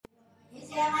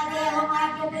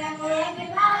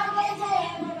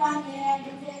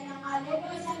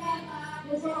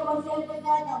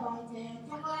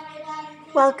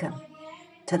Welcome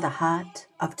to the Heart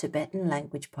of Tibetan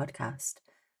Language podcast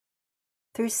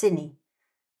through SINI,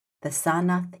 the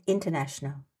Sarnath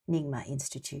International Nyingma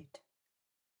Institute.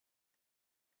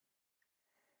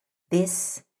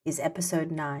 This is episode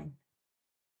 9,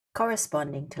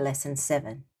 corresponding to lesson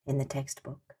 7 in the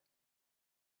textbook.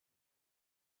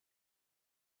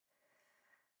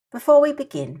 Before we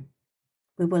begin,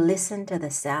 we will listen to the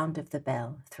sound of the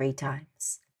bell 3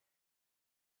 times.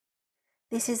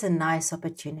 This is a nice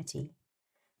opportunity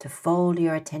to fold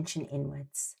your attention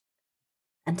inwards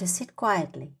and to sit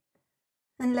quietly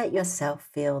and let yourself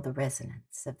feel the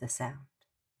resonance of the sound.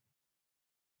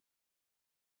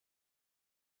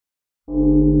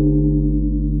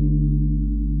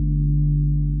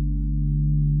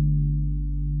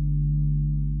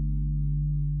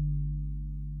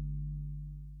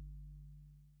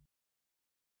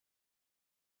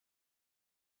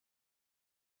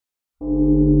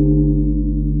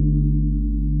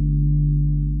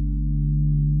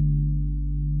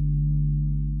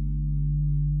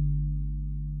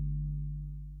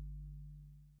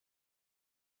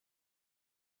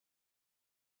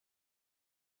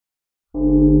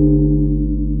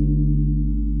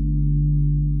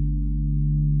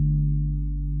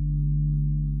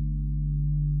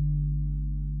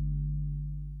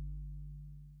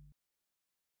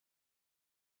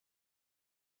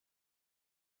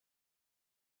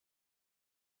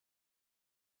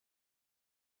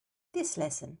 This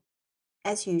lesson,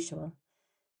 as usual,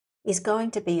 is going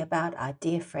to be about our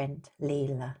dear friend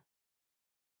Leela.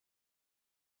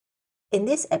 In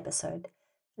this episode,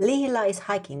 Leela is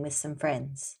hiking with some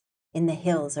friends in the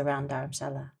hills around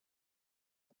Dharamshala.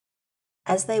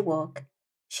 As they walk,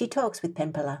 she talks with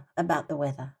Pempala about the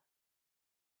weather.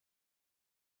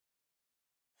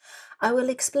 I will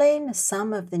explain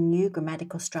some of the new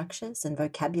grammatical structures and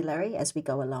vocabulary as we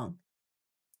go along.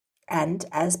 And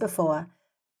as before,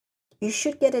 you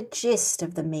should get a gist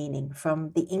of the meaning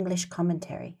from the English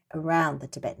commentary around the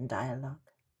Tibetan dialogue.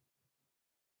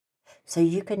 So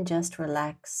you can just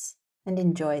relax and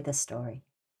enjoy the story.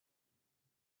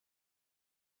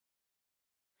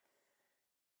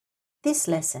 This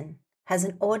lesson has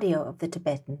an audio of the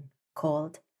Tibetan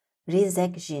called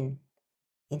Rizek Jin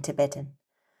in Tibetan,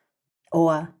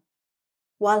 or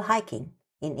While Hiking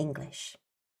in English.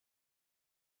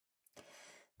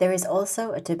 There is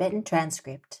also a Tibetan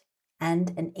transcript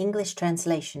and an English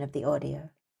translation of the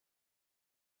audio.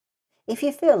 If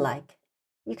you feel like,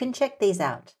 you can check these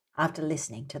out after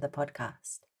listening to the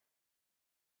podcast.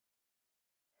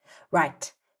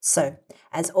 Right, so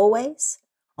as always,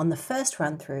 on the first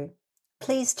run-through,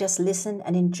 please just listen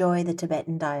and enjoy the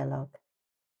Tibetan dialogue.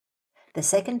 The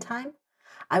second time,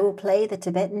 I will play the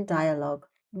Tibetan dialogue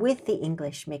with the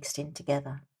English mixed in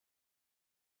together.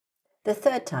 The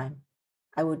third time,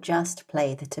 I will just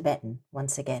play the Tibetan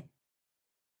once again.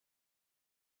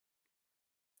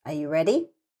 Are you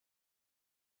ready?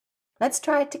 Let's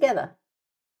try it together.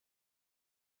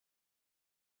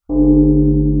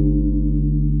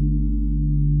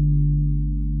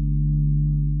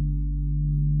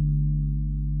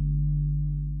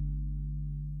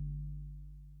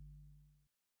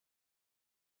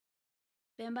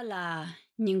 Pempala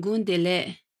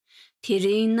Ningundele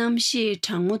Tiring Namshi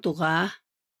Changmutuga.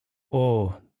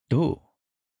 오, 두.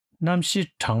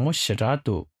 남시 장모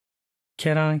시라도.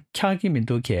 계란 캬기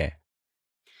민도게.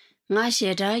 Nga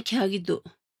Shera Kyagidu.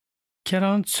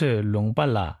 계란 츠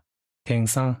롱발라.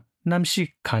 땡상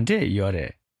남시 칸데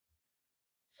요래.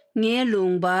 Nge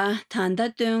Lungba Tanda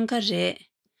Tunkare.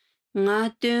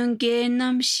 Nga Tunke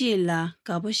Namshi La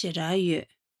Kabu Shera Yu.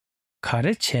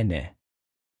 가르체네.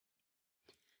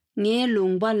 Nge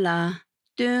Lungba La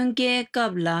Tunke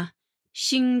Kabla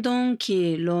Shingdong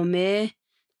Ki Lome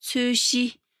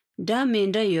Tsushi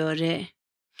Daminda Yore.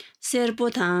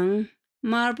 Serpotang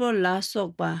Marbo La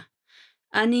Sokba.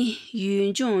 Ani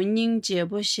Yunjong Ning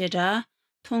Jebo Shera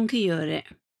Tonki Yore.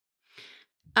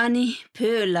 Ani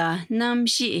Pöla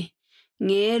Namshi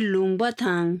Nge Lungba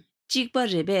Tang Jikba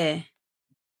Rebe.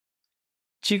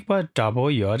 찍바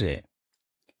잡어 요래.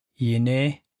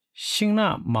 이내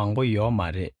싱나 망보 요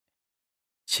말에.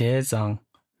 제장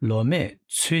로메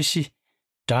최시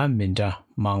다민다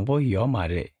망보 요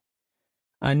말에.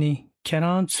 아니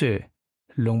계란 츠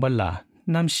롱발라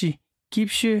남시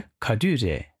깁슈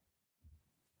가두래.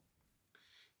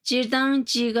 Jirdang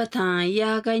Jiga Tang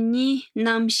Yaga Ni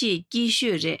Namshi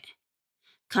Gishu Re.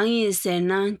 Kangi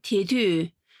Senang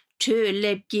Titu Chu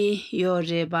Lepki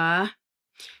Yore Ba.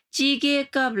 Jige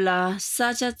Kabla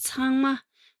Sacha Tsangma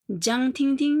Jang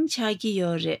Ting Ting Chagi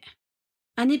Yore.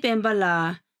 Ani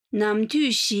Pempala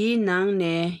남투 시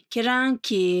낭네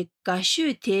계란키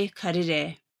가슈테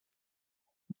카리레.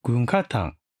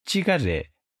 군카탕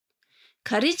찌가레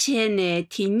가리체네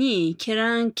티니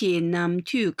계란키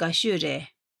남투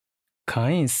가슈레.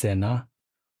 강인세나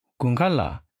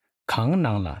군칼라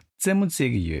강낭라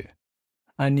제무제기유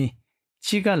아니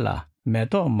찌갈라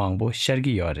메도 망보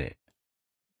샤르기요레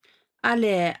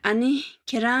알레 아니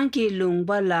계란키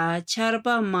룽발라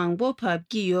차르바 망보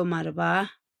팝기 요 마르바.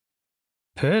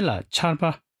 페라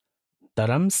차르바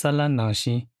다람살라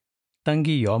나시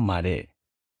땅기요 마레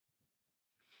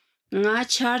nga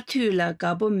chartu la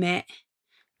gabo me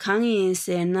kangin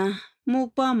sena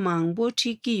mukpa mangbo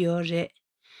chiki yore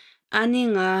ani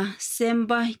nga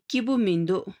semba kibu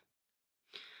mindu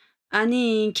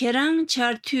ani kerang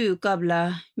chartu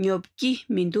kabla nyopki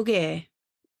minduge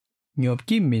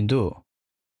뇽기 민도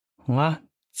nga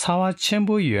차와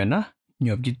첨부 유나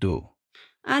뇽기도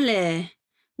ale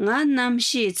nga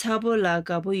namshi chabo la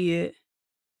gabo yu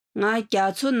nga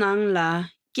gyatsu nang la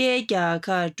ge gya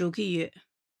ka duki yu.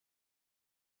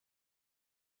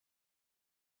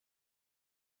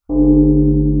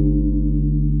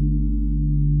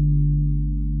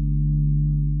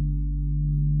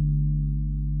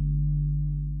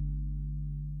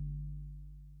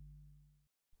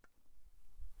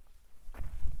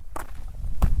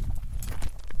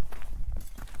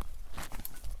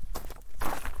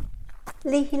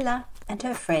 Lihila and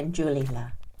her friend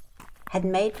Julila had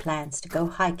made plans to go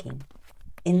hiking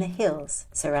in the hills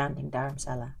surrounding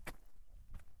Dharamsala.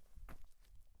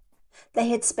 They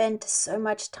had spent so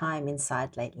much time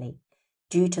inside lately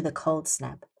due to the cold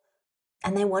snap,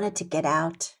 and they wanted to get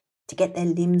out, to get their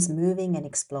limbs moving and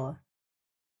explore.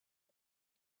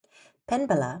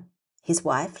 Penbala, his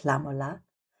wife Lamula,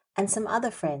 and some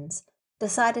other friends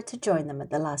decided to join them at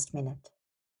the last minute.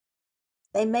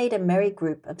 They made a merry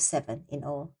group of 7 in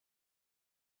all.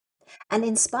 And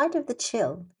in spite of the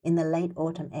chill in the late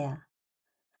autumn air,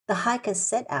 the hikers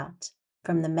set out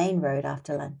from the main road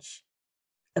after lunch,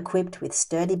 equipped with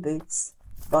sturdy boots,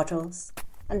 bottles,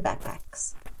 and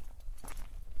backpacks.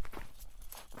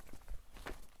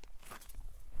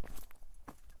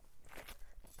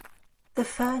 The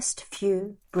first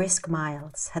few brisk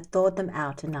miles had thawed them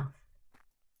out enough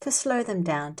to slow them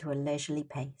down to a leisurely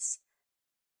pace,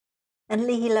 and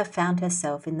Lihila found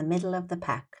herself in the middle of the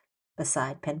pack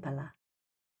beside Penpala.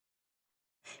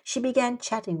 She began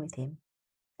chatting with him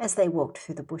as they walked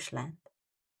through the bushland.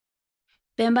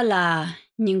 Pembala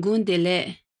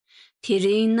ningundele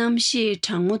tiring namshi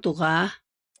changmutuga.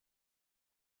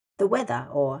 The weather,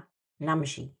 or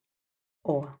namji,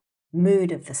 or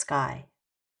mood of the sky,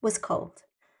 was cold.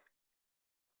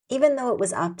 Even though it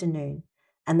was afternoon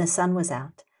and the sun was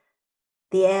out,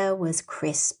 the air was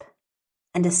crisp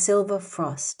and a silver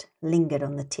frost lingered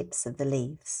on the tips of the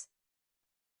leaves.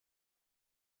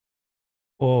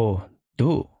 오,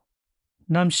 두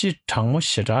남시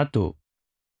장모시라도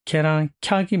걔랑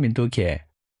캬기 민도게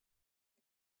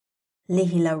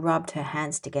Lihila rubbed her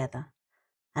hands together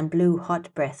and blew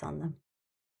hot breath on them.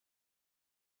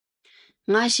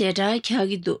 Nga sheta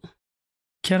kyagidu.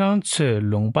 걔랑 츠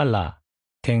롱발라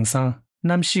탱상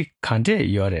남시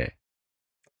간데 요레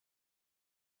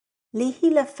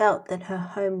Lihila felt that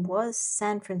her home was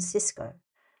San Francisco,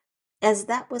 as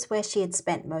that was where she had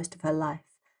spent most of her life.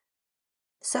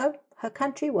 So her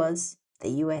country was the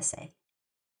USA.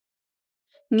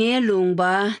 Nge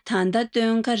lungba tanda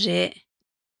tyongka re.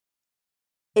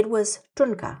 It was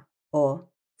Tunka, or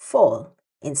fall,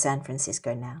 in San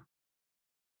Francisco now.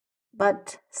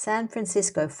 But San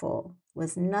Francisco fall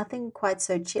was nothing quite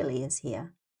so chilly as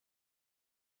here,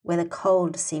 where the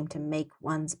cold seemed to make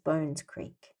one's bones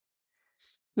creak.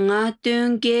 Nga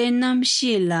tyongge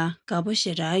namshi la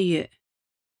kaboshirayu.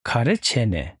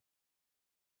 가르체네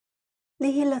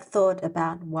Lihila thought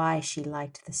about why she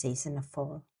liked the season of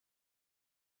fall.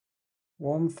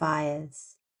 Warm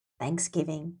fires,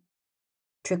 Thanksgiving,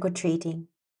 trick-or-treating,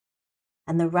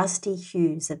 and the rusty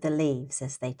hues of the leaves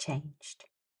as they changed.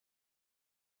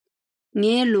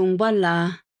 Nge lungba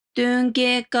la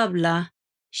tyongge kabla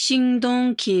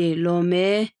shingdong ki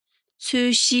lome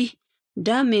tsushi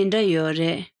da menda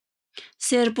yore.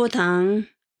 Serpo tang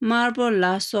marbo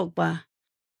la sokba.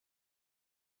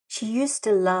 She used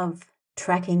to love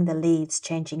tracking the leaves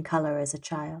changing color as a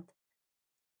child,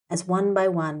 as one by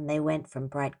one they went from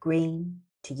bright green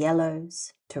to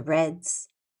yellows to reds.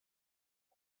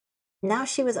 Now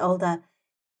she was older,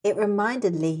 it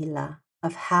reminded Lihila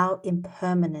of how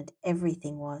impermanent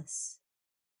everything was.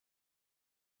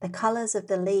 The colors of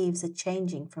the leaves are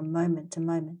changing from moment to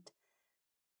moment,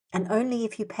 and only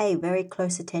if you pay very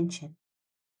close attention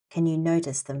can you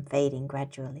notice them fading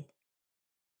gradually.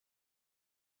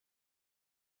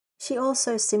 She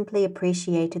also simply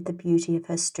appreciated the beauty of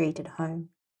her street at home,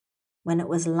 when it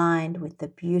was lined with the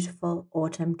beautiful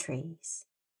autumn trees.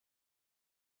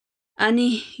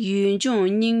 아니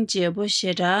윤종 닝 제보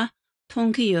시라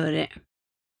통키요레.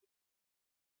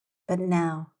 But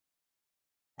now,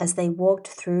 as they walked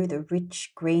through the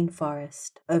rich green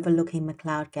forest overlooking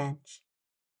McLeod Ganj,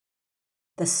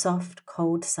 the soft,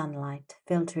 cold sunlight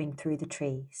filtering through the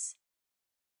trees,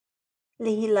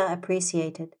 Lihila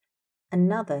appreciated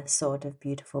another sort of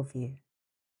beautiful view.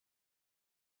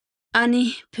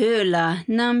 아니 벼라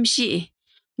남시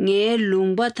녜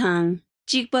룽바탕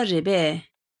찍바레베.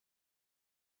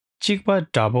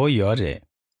 Chikpa dabo yore.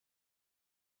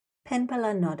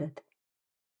 Penpala nodded.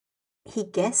 He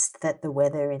guessed that the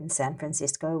weather in San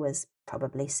Francisco was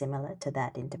probably similar to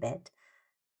that in Tibet,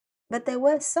 but there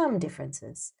were some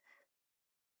differences.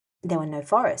 There were no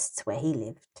forests where he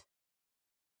lived.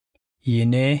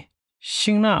 Yine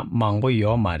shingna mangbo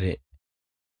yo mare.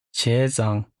 Che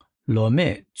zang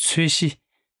lome tsuishi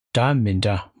da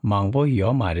minda mangbo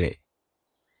yo mare.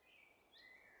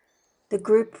 The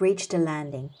group reached a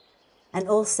landing, and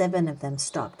all 7 of them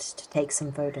stopped to take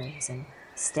some photos and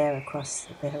stare across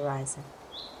at the horizon.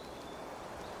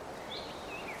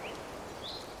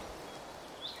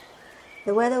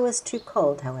 The weather was too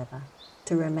cold, however,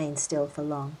 to remain still for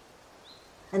long,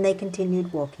 and they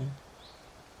continued walking.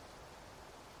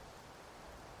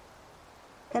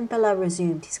 Penpala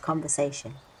resumed his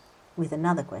conversation with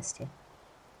another question.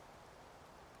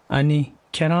 아니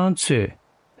kerang tsu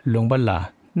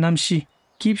longbala namshi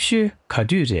kipshu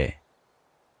kadure.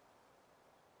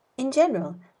 In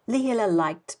general, Lihila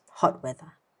liked hot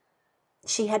weather.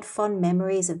 She had fond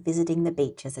memories of visiting the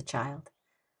beach as a child.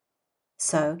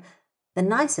 So, the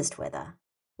nicest weather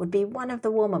would be one of the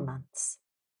warmer months.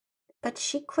 But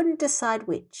she couldn't decide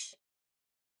which.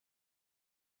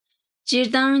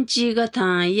 지당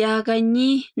지가탕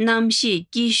야가니 남시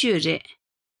기슈레.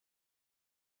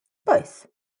 Both.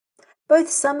 Both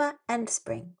summer and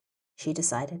spring, she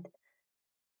decided.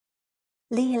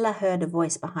 Lihila heard a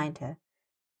voice behind her.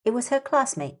 It was her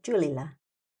classmate, Julila.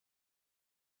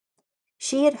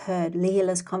 She had heard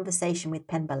Lihila's conversation with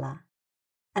Penpala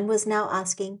and was now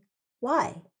asking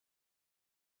why.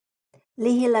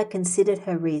 Lihila considered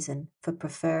her reason for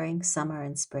preferring summer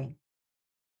and spring.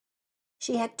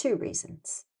 She had 2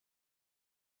 reasons.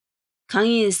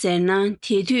 강인세나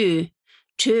티두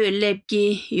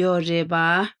쳬렙기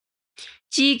요레바.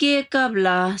 지게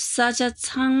갑라 사자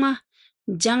창마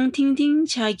장팅팅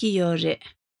자기 요레.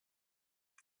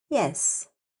 Yes,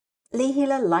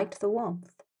 Lihila liked the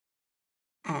warmth.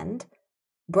 And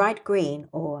bright green,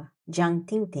 or Jang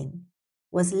Ting Ting,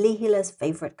 was Lihila's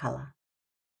favorite color.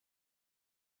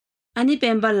 아니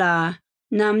뱀발라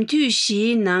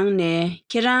남투시 낭네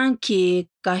계란키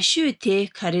가슈테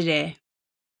카리레.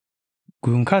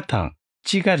 Gunkatang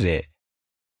chigare.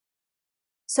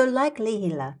 So like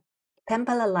Lihila,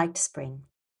 Penpala liked spring.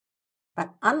 But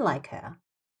unlike her,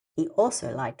 he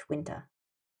also liked winter.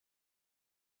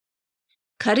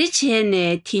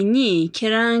 가리체네 티니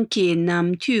계란키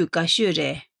남투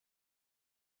가슈레.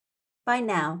 By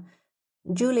now,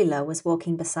 Julila was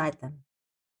walking beside them,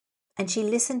 and she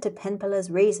listened to Penpala's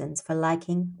reasons for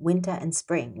liking winter and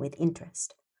spring with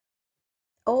interest.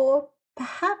 Or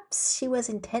perhaps she was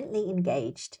intently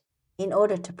engaged in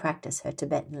order to practice her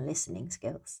Tibetan listening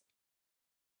skills.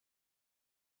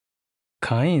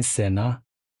 Kain sena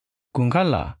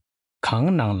gunkala kang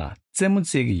nangla zemu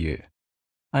zegi yu.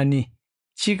 Ani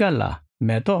chigala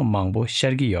meto mangbo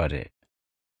shergi yore.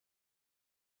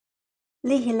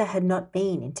 Lihila had not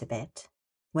been in Tibet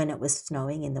when it was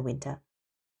snowing in the winter,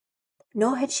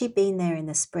 nor had she been there in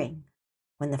the spring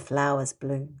when the flowers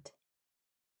bloomed.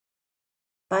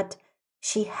 But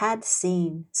she had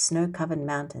seen snow-covered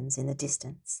mountains in the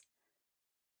distance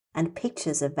and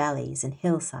pictures of valleys and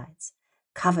hillsides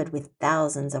covered with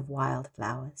thousands of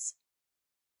wildflowers.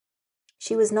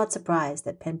 She was not surprised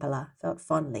that Penpala felt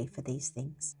fondly for these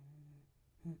things.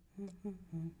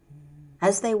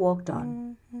 As they walked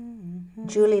on,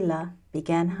 Julila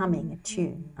began humming a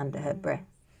tune under her breath.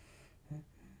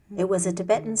 It was a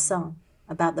Tibetan song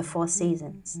about the 4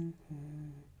 seasons.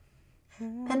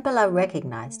 Penpala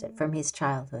recognized it from his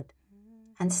childhood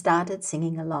and started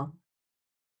singing along.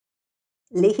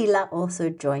 Lihila also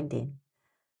joined in,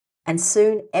 and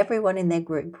soon everyone in their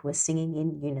group was singing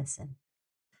in unison.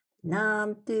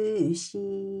 Nam Tu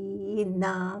Shi,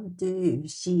 Nam Tu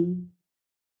Shi.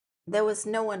 There was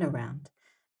no one around,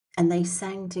 and they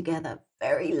sang together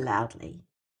very loudly.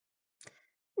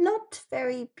 Not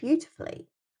very beautifully,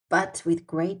 but with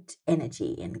great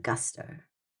energy and gusto.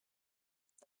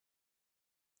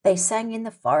 They sang in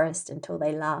the forest until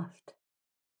they laughed.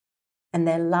 and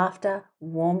their laughter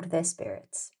warmed their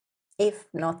spirits, if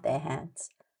not their hands.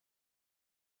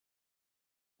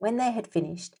 When they had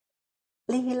finished,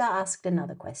 Lihila asked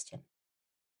another question.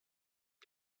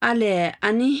 Ale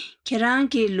ani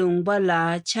kerangi lungba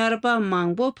la charba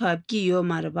mangbo pabgi yo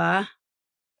marba.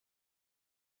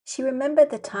 She remembered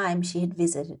the time she had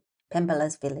visited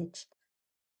Pembala's village.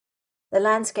 The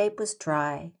landscape was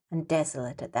dry and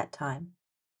desolate at that time,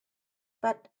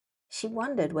 but she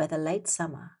wondered whether late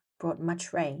summer brought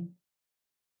much rain.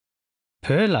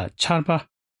 Pela charpa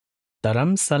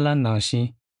dharamsala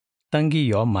nangshin tangi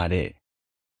yo mare.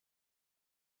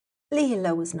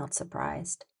 Lihila was not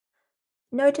surprised.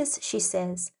 Notice she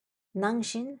says,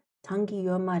 Nangshin tangi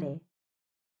yomare,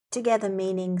 together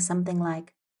meaning something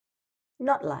like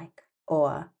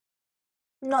or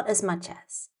not as much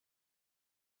as.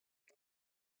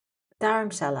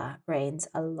 Dharamshala rains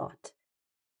a lot.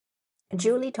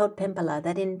 Julie told Pembala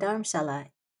that in Dharamshala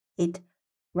it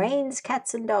rains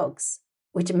cats and dogs,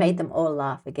 which made them all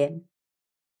laugh again.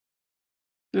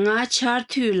 Nga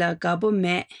chartu la gabo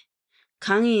me.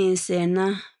 Kangin se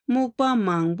na mukba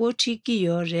mangbo chiki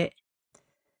yo re.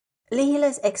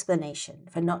 Lihila's explanation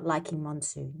for not liking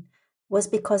monsoon was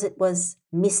because it was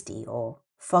misty or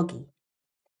foggy.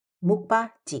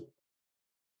 Mukba jik.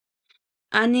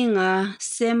 Ani nga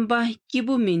semba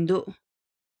kibu mindu.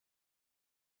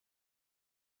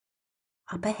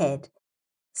 Up ahead,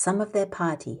 some of their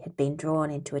party had been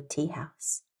drawn into a tea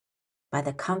house by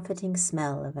the comforting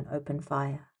smell of an open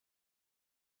fire.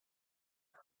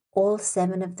 All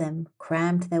 7 of them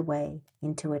crammed their way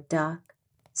into a dark,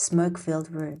 smoke-filled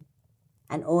room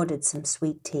and ordered some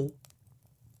sweet tea.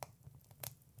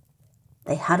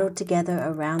 They huddled together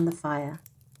around the fire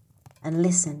and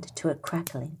listened to it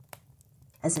crackling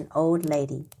as an old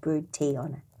lady brewed tea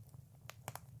on it.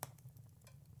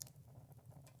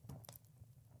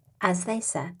 As they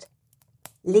sat,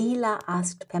 Lihila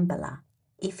asked Pembala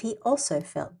if he also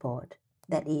felt bored,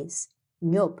 that is,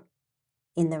 nyob,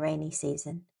 in the rainy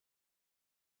season.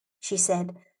 She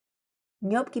said,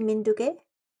 Nyob giminduge?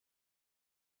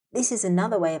 This is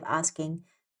another way of asking,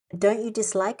 don't you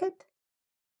dislike it?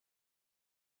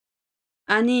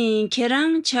 Ani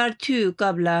kerang chartu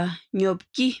kabla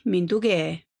nyopki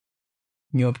minduge.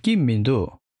 Nyopki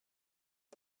mindu.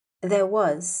 There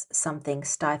was something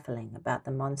stifling about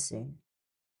the monsoon,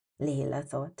 Lihila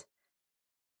thought.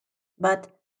 But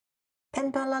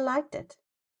Pembala liked it.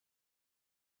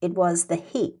 It was the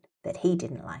heat that he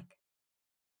didn't like.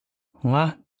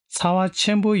 Nga cawa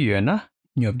chenpo yue na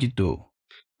nyopki du.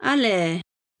 Ale.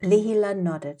 Lihila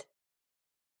nodded.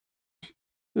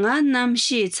 Nga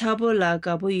namshi chabo la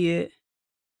gabo yu.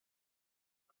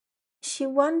 She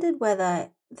wondered whether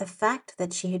the fact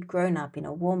that she had grown up in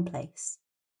a warm place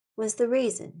was the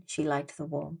reason she liked the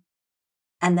warm,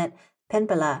 and that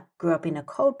Pembala grew up in a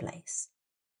cold place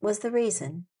was the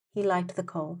reason he liked the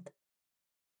cold.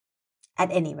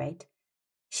 At any rate,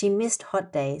 she missed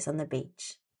hot days on the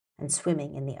beach and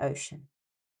swimming in the ocean.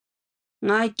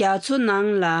 Nga gyatsu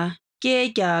nang la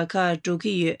ge gya ka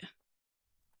zhuki yu.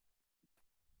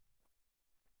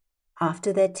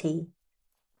 After their tea,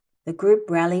 the group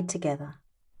rallied together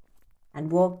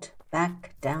and walked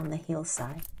back down the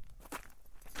hillside,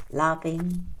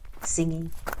 laughing,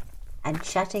 singing, and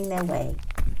chatting their way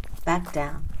back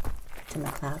down to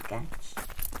McLeod Ganj.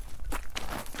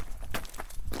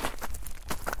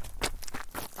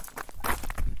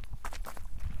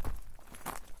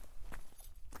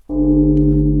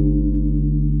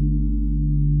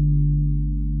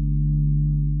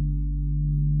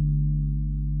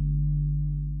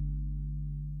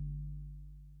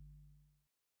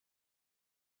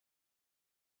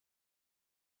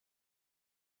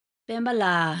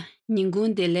 Pembala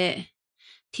ningun dele.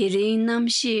 Tiring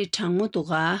namshi changmo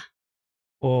duga.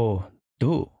 O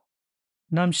du.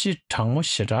 Namshi changmo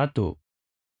shira du.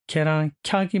 Kerang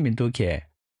kyagi mindu ke.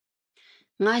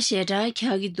 Nga shera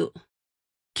kyagi du.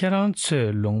 Kerang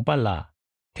tsu lungpa la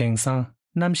tengsang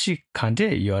namshi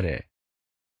kante yore.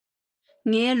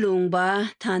 Nge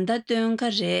lungba tanda tuyonga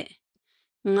re.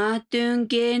 Nga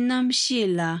tuyonge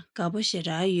namshi la gabo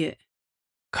shera yu.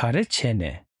 Kare che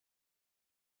ne.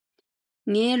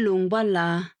 Nge lungba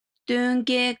la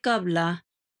tuyonge kabla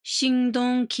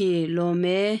shingdong ki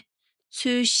lome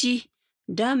tsushi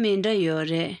da menda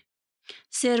yore.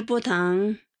 Serpo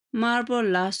tang marbo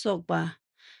la sokba.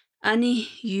 Ani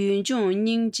yunjong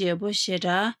ning jebo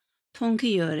shera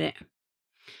tongki yore.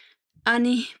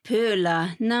 Ani pyo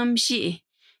la namshi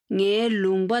nge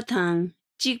lungba tang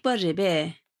jikba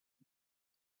rebe.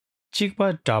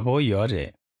 Jikpa dabo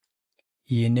yore.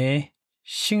 Yine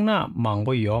shingna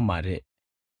mangbo yo mare.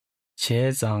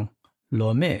 Che zang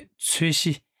lome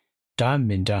tsuishi Da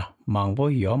minda mangbo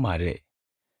yo mare.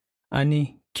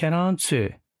 Ani kerang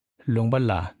tsue lungpa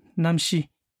la namshi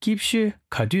kipshu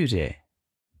kadu re.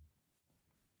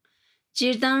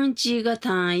 Jirdang jiga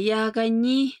tang yaga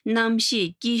ni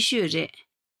namshi gishu re.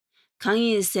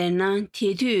 Kangi sena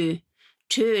titu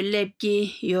chu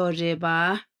lepki yo re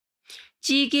ba.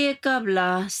 Jige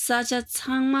kabla sacha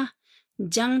changma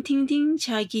jang ting ting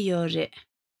chagi yo re.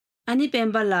 Ani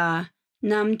pemba la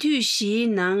namtu shi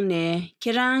nang ne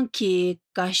kerang ki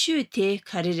gashu te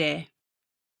kari re.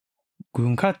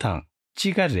 Gunka tang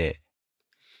chiga re.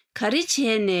 Kari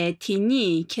che ne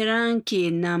tini kerang ki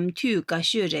namtu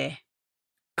gashu re.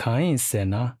 Kangi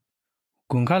sena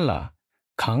gunka la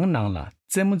kang nang la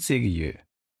tsemu tsegi yu.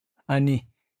 Ani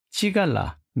chiga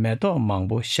la meto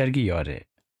mangbo shargi yo re.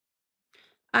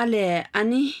 Ale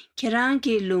ani kerang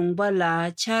ki lungba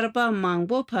la charpa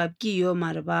mangbo papki yo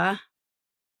marba.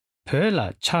 Pyo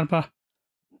la charpa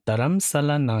daram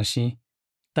sala nangshin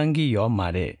tangi yo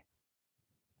mare.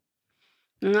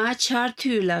 Nga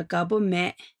chartu la gabo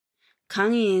me.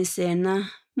 Kangi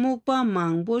sena mukpa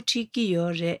mangbo chiki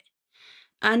yo re.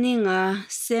 Ani nga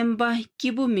semba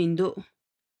kibu mindu.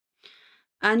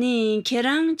 Ani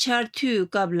kerang chartu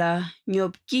kabla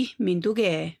nyopki mindu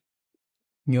ge.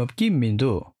 Nyopki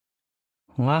mindu.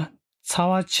 Nga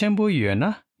cawa chenpo yue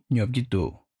na nyopki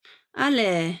du.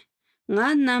 Ale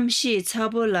nga namshi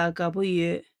chabo la gabo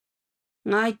yu.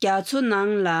 Nga gyatso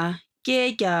nang la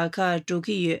ge gya ka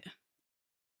zhuki yu.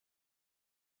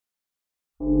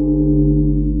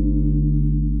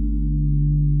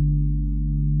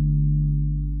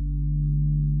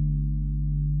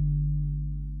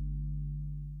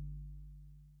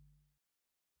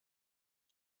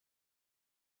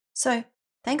 So,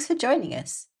 thanks for joining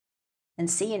us, and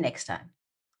see you next time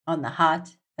on the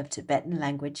Heart of Tibetan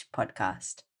Language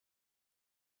podcast.